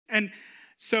And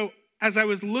so as I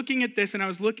was looking at this and I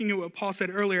was looking at what Paul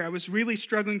said earlier, I was really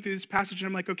struggling through this passage. And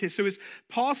I'm like, okay, so is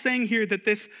Paul saying here that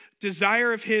this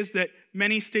desire of his that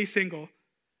many stay single,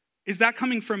 is that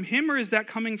coming from him or is that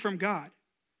coming from God?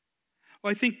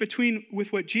 Well, I think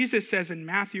with what Jesus says in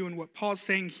Matthew and what Paul's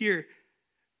saying here,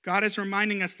 God is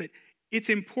reminding us that it's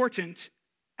important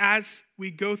as we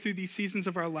go through these seasons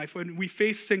of our life, when we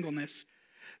face singleness,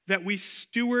 that we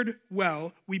steward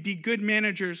well, we be good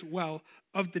managers well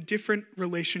of the different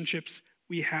relationships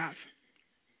we have.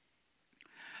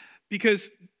 Because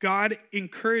God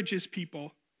encourages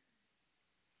people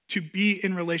to be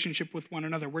in relationship with one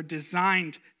another. We're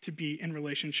designed to be in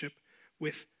relationship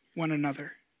with one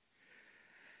another.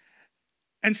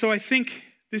 And so I think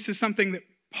this is something that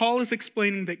Paul is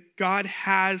explaining, that God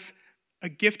has a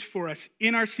gift for us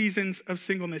in our seasons of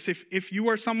singleness. If you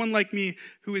are someone like me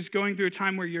who is going through a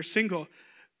time where you're single,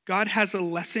 God has a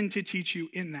lesson to teach you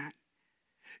in that.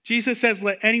 Jesus says,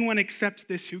 let anyone accept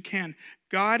this who can.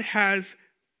 God has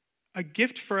a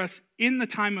gift for us in the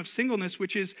time of singleness,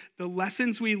 which is the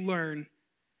lessons we learn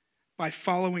by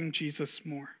following Jesus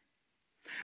more.